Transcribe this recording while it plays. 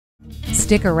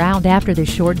Stick around after this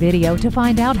short video to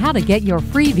find out how to get your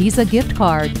free Visa gift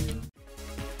card.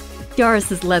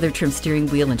 Yaris's leather-trim steering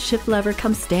wheel and shift lever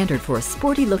come standard for a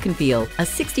sporty look and feel. A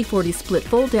 60/40 split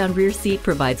fold-down rear seat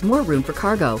provides more room for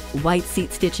cargo. White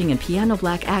seat stitching and piano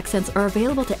black accents are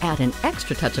available to add an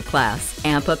extra touch of class.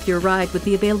 Amp up your ride with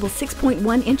the available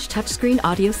 6.1-inch touchscreen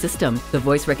audio system. The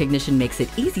voice recognition makes it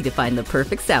easy to find the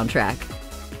perfect soundtrack.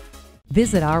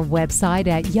 Visit our website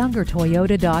at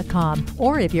youngertoyota.com,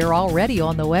 or if you're already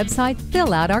on the website,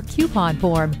 fill out our coupon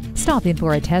form. Stop in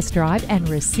for a test drive and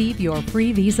receive your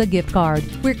free Visa gift card.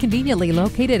 We're conveniently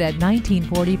located at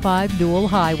 1945 Dual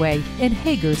Highway in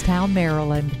Hagerstown,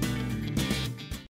 Maryland.